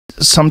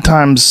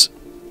sometimes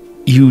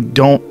you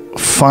don't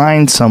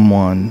find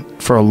someone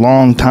for a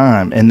long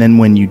time, and then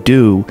when you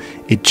do,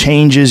 it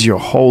changes your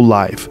whole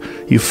life.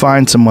 You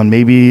find someone,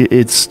 maybe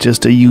it's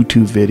just a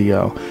YouTube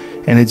video,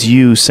 and it's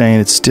you saying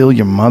it's still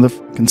your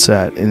motherfucking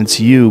set, and it's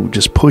you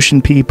just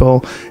pushing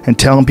people and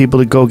telling people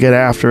to go get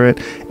after it,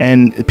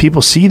 and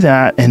people see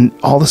that, and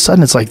all of a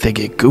sudden it's like they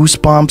get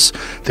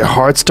goosebumps, their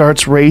heart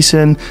starts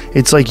racing.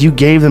 It's like you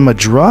gave them a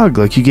drug,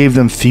 like you gave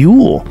them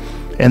fuel.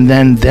 And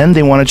then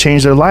they want to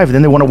change their life. And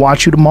then they want to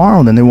watch you tomorrow.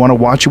 And then they want to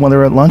watch you when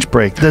they're at lunch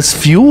break. That's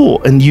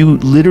fuel. And you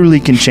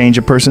literally can change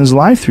a person's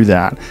life through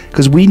that.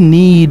 Because we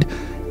need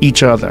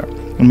each other.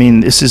 I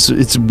mean,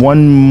 it's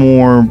one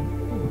more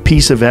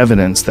piece of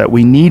evidence that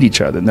we need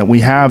each other. And that we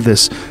have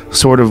this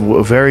sort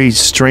of very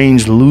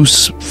strange,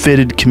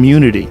 loose-fitted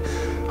community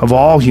of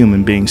all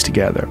human beings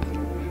together.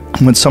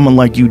 When someone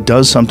like you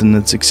does something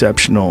that's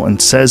exceptional and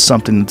says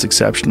something that's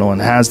exceptional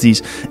and has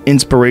these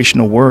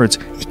inspirational words,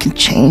 it can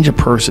change a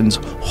person's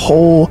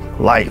whole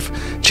life,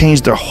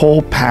 change their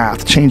whole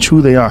path, change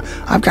who they are.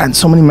 I've gotten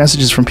so many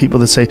messages from people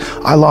that say,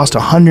 I lost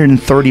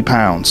 130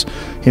 pounds.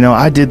 You know,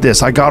 I did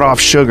this. I got off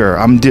sugar.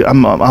 I'm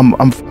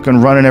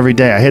fucking running every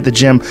day. I hit the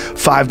gym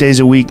 5 days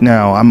a week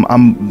now.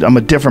 I'm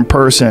a different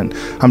person.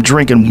 I'm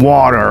drinking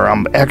water.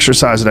 I'm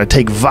exercising. I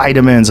take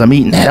vitamins. I'm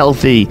eating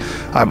healthy.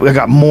 I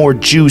got more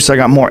juice. I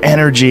got more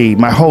energy.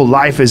 My whole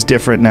life is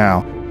different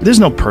now. There's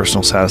no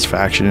personal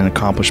satisfaction in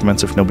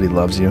accomplishments if nobody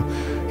loves you.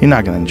 You're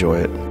not going to enjoy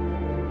it.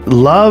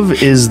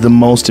 Love is the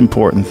most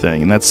important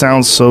thing, and that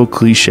sounds so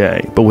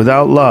cliche, but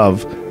without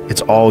love,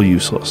 it's all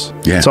useless.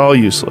 Yeah. It's all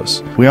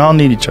useless. We all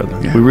need each other.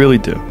 Yeah. We really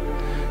do.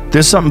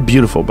 There's something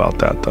beautiful about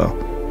that, though.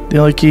 You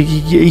know, like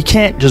you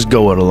can't just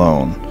go it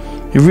alone.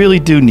 You really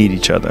do need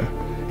each other.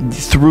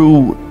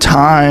 Through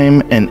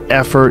time and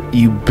effort,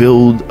 you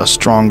build a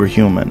stronger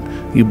human.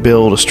 You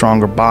build a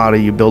stronger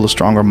body. You build a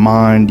stronger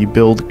mind. You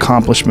build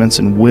accomplishments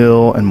and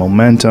will and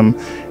momentum.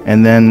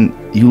 And then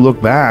you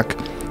look back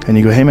and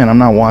you go, hey man, I'm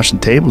not washing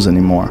tables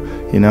anymore.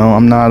 You know,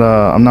 I'm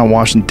not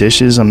washing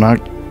dishes. I'm not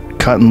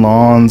cutting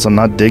lawns. I'm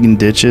not digging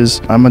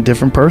ditches. I'm a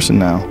different person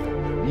now.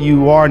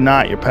 You are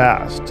not your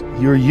past.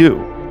 You're you.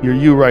 You're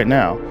you right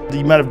now.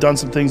 You might have done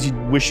some things you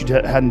wish you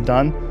hadn't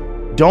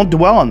done. Don't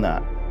dwell on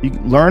that. You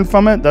learn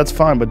from it, that's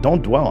fine, but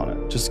don't dwell on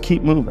it. Just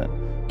keep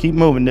moving. Keep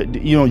moving.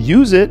 You know,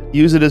 use it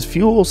as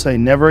fuel. Say,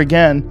 never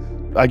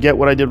again. I get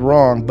what I did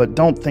wrong, but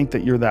don't think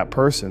that you're that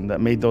person that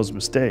made those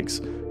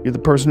mistakes. You're the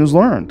person who's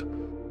learned.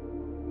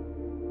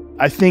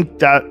 I think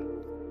that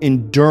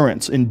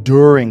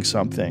enduring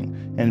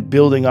something and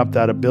building up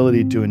that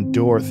ability to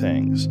endure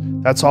things,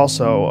 that's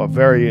also a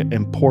very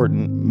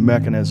important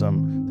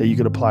mechanism that you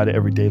could apply to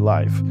everyday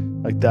life.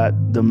 Like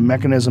that, the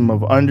mechanism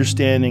of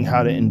understanding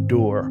how to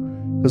endure.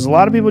 Because a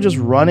lot of people are just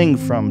running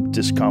from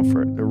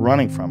discomfort. They're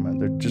running from it.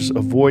 They're just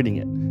avoiding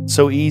it. It's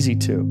so easy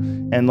to.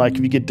 And like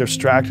if you get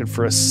distracted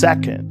for a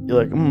second,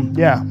 you're like,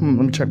 let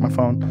me check my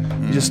phone.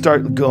 You just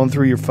start going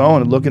through your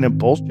phone and looking at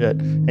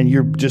bullshit, and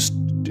you're just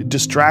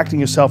distracting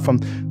yourself from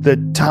the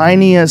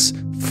tiniest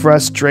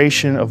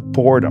frustration of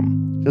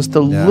boredom. Just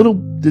the little,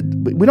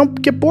 we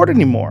don't get bored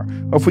anymore.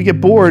 Or if we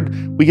get bored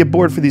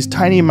for these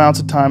tiny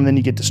amounts of time, and then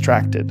you get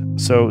distracted.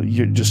 So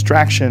your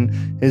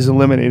distraction is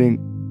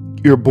eliminating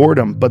your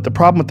boredom. But the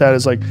problem with that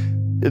is like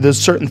there's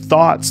certain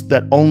thoughts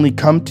that only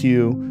come to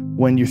you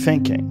when you're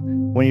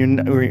thinking, when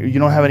you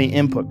don't have any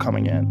input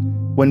coming in.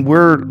 When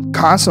we're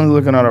constantly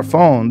looking at our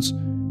phones,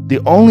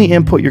 the only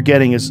input you're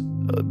getting is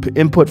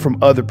input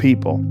from other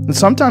people. And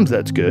sometimes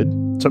that's good.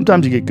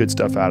 Sometimes you get good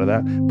stuff out of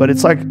that. But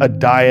it's like a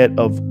diet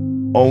of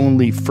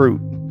only fruit.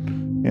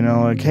 You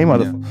know, like, hey,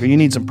 motherfucker, you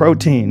need some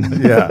protein.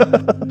 Yeah.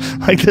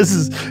 Like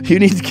you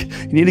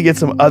need to get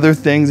some other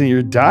things in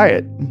your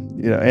diet.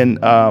 You know, and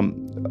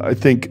I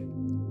think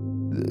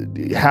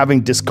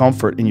having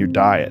discomfort in your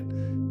diet,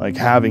 like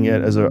having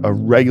it as a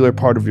regular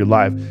part of your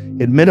life,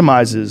 it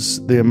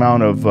minimizes the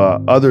amount of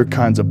other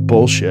kinds of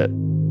bullshit.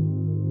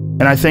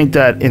 And I think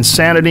that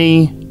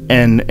insanity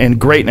and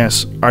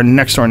greatness are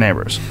next door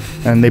neighbors,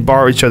 and they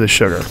borrow each other's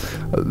sugar.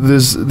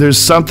 There's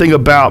something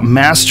about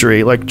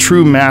mastery, like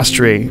true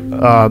mastery,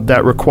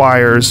 that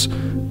requires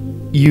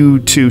you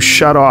to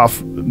shut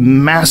off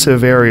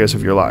massive areas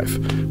of your life,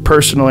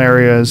 personal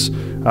areas,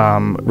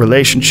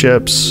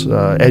 relationships,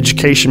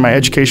 education. My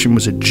education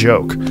was a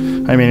joke.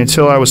 I mean,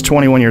 until I was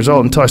 21 years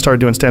old, until I started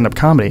doing stand-up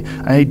comedy,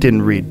 I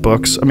didn't read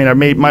books. I mean, I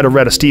might have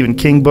read a Stephen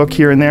King book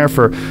here and there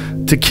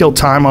to kill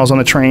time while I was on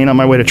the train on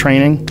my way to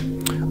training,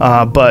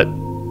 but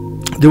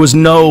there was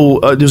no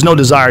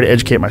desire to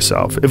educate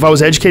myself. If I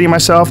was educating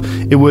myself,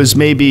 it was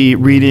maybe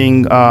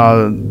reading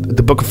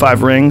the Book of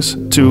Five Rings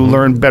to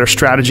learn better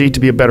strategy, to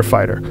be a better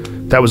fighter.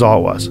 That was all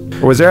it was.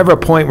 Or was there ever a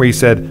point where you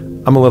said,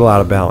 I'm a little out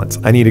of balance,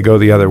 I need to go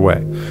the other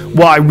way?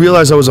 Well, I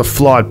realized I was a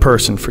flawed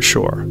person for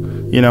sure.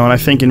 You know, and I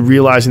think in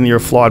realizing that you're a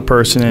flawed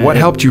person... What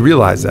helped you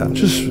realize that?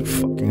 Just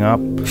fucking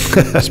up.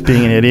 Just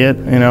being an idiot.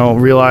 You know,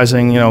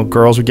 realizing, you know,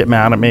 girls would get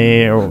mad at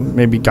me, or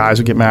maybe guys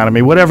would get mad at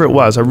me. Whatever it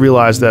was, I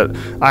realized that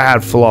I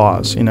had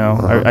flaws, you know.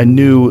 I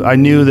knew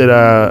that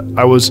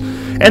I was...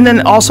 And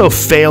then also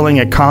failing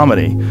at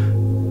comedy.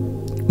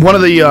 one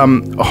of the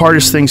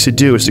hardest things to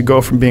do is to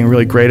go from being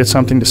really great at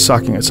something to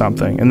sucking at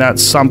something. And that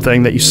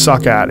something that you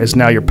suck at is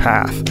now your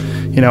path,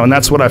 you know, and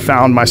that's what I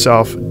found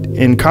myself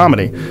in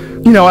comedy.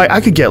 You know, I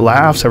could get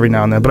laughs every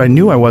now and then, but I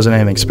knew I wasn't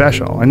anything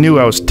special. I knew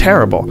I was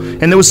terrible.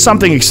 And there was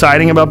something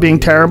exciting about being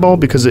terrible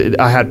because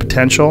I had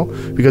potential,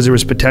 because there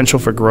was potential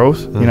for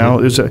growth. You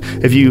know,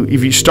 if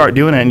you start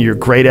doing it and you're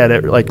great at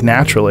it, like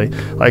naturally,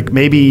 like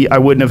maybe I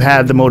wouldn't have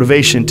had the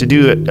motivation to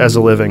do it as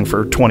a living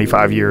for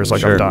 25 years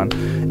like I've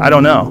done. I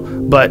don't know.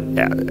 But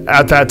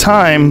at that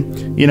time,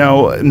 you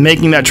know,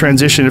 making that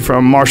transition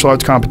from martial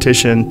arts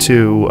competition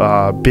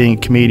to being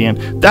a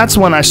comedian, that's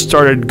when I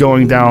started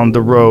going down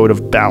the road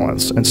of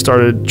balance and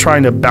started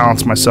trying to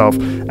balance myself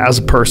as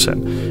a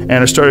person. And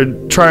I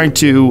started trying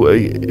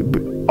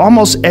to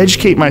almost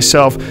educate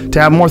myself to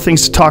have more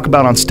things to talk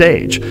about on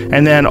stage.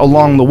 And then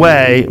along the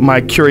way, my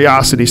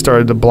curiosity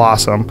started to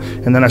blossom.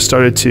 And then I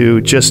started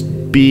to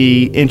just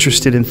be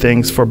interested in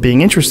things for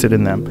being interested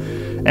in them.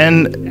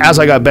 And as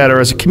I got better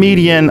as a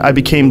comedian, I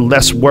became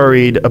less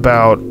worried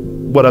about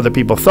what other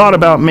people thought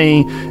about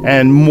me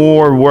and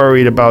more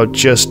worried about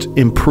just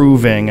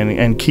improving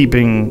and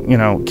keeping, you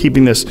know,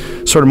 keeping this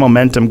sort of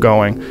momentum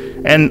going.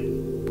 And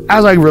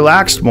as I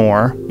relaxed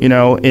more, you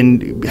know,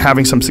 in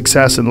having some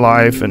success in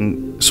life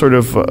and sort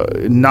of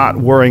not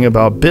worrying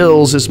about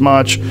bills as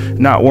much,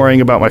 not worrying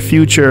about my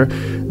future,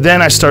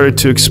 then I started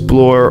to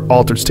explore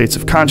altered states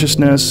of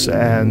consciousness,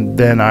 and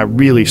then I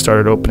really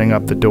started opening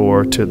up the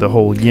door to the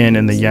whole yin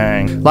and the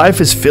yang. Life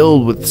is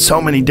filled with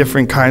so many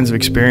different kinds of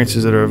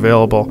experiences that are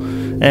available,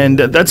 and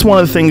that's one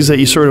of the things that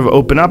you sort of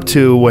open up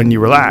to when you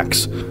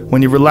relax.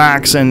 When you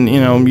relax and,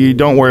 you know, you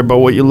don't worry about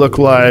what you look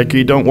like,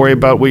 you don't worry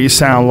about what you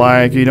sound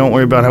like, you don't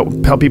worry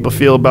about how people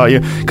feel about you,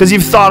 because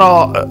you've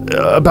thought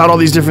about all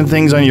these different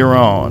things on your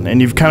own,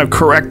 and you've kind of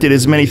corrected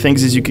as many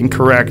things as you can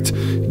correct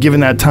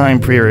given that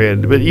time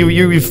period. But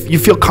you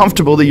feel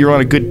comfortable that you're on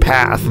a good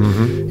path.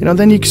 You know,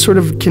 then you sort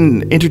of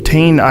can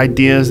entertain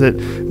ideas that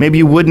maybe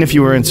you wouldn't if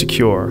you were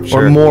insecure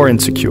or more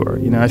insecure.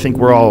 You know, I think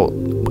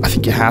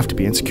you have to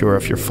be insecure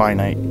if you're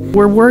finite.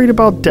 We're worried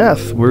about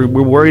death. We're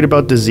worried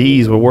about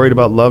disease. We're worried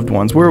about loved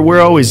ones. We're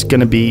always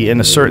going to be,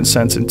 in a certain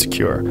sense,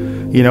 insecure.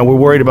 You know, we're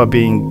worried about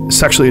being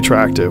sexually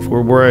attractive.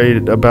 We're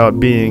worried about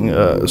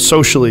being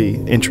socially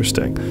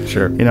interesting.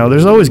 You know,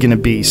 there's always going to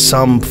be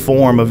some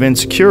form of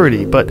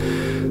insecurity, but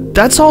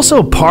that's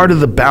also part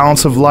of the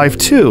balance of life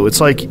too. It's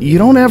like you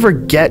don't ever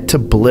get to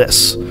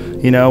bliss.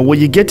 You know, what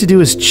you get to do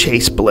is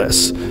chase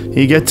bliss.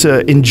 You get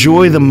to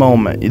enjoy the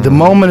moment. The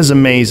moment is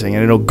amazing,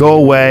 and it'll go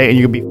away, and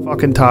you'll be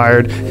fucking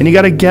tired, and you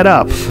got to get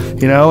up,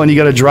 you know, and you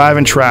got to drive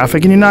in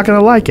traffic, and you're not going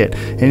to like it.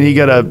 And you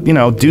got to, you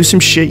know, do some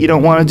shit you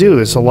don't want to do.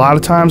 There's a lot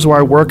of times where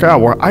I work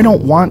out where I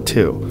don't want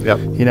to,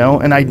 you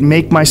know, and I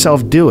make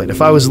myself do it.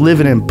 If I was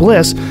living in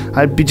bliss,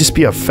 I'd just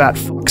be a fat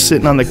fuck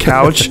sitting on the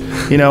couch,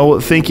 you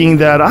know, thinking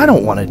that I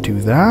don't want to do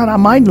that.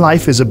 My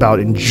life is about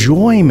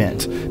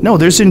enjoyment. No,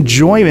 there's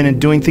enjoyment in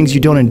doing things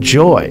you don't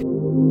enjoy.